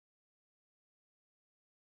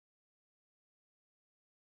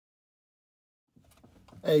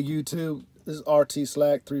Hey YouTube, this is RT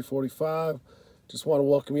Slack 345. Just want to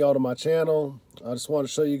welcome you all to my channel. I just want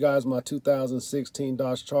to show you guys my 2016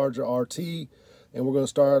 Dodge Charger RT, and we're going to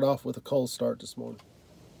start it off with a cold start this morning.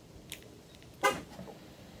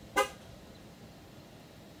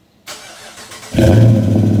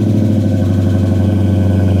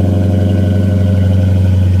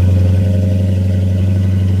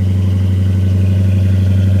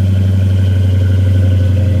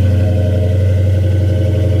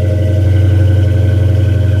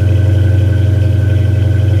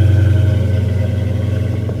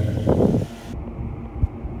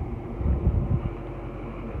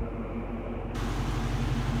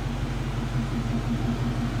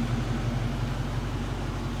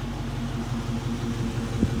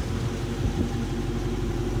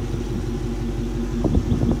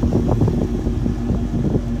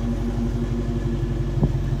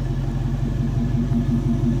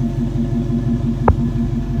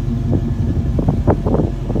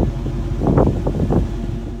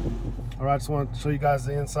 I just want to show you guys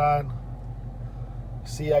the inside.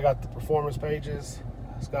 See, I got the performance pages.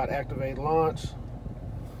 It's got activate launch.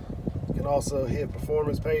 You can also hit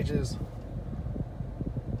performance pages.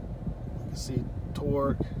 You can see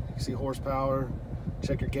torque, you can see horsepower,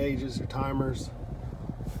 check your gauges, your timers.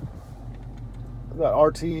 I've got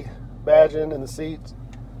RT badging in the seats.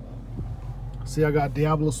 See, I got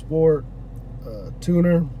Diablo Sport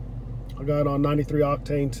tuner. I got it on 93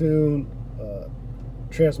 octane tune.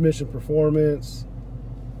 Transmission performance,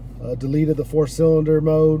 deleted the 4-cylinder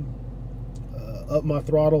mode, up my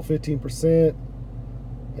throttle 15%,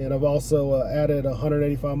 and I've also added a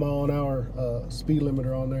 185 mile an hour speed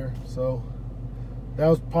limiter on there. So that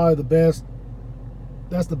was probably the best.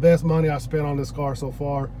 That's the best money I've spent on this car so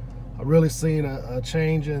far. I've really seen a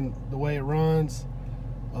change in the way it runs,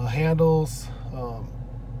 handles.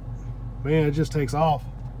 Man, it just takes off.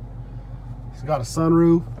 It's got a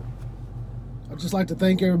sunroof. I'd just like to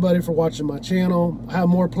thank everybody for watching my channel. I have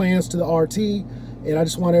more plans to the RT, and I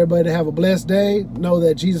just want everybody to have a blessed day. Know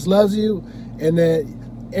that Jesus loves you, and that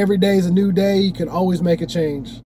every day is a new day. You can always make a change.